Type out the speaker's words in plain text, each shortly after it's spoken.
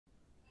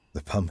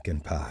The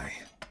pumpkin pie.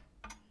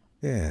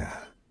 Yeah.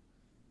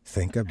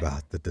 Think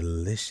about the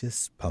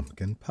delicious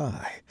pumpkin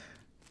pie.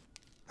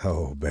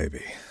 Oh,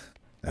 baby.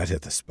 That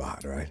hit the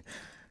spot, right?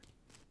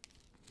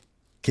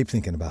 Keep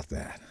thinking about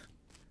that.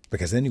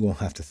 Because then you won't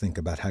have to think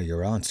about how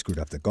your aunt screwed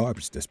up the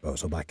garbage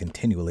disposal by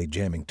continually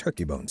jamming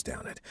turkey bones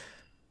down it.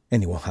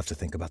 And you won't have to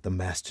think about the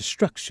mass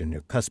destruction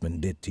your cousin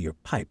did to your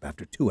pipe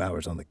after 2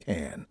 hours on the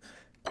can.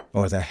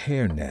 Or the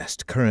hair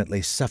nest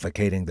currently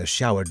suffocating the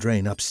shower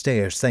drain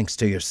upstairs thanks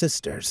to your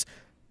sisters.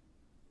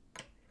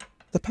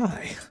 The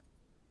pie.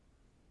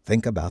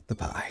 Think about the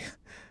pie.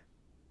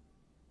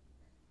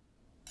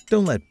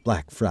 Don't let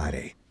Black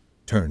Friday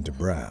turn to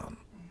brown.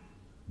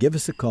 Give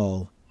us a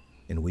call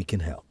and we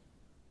can help.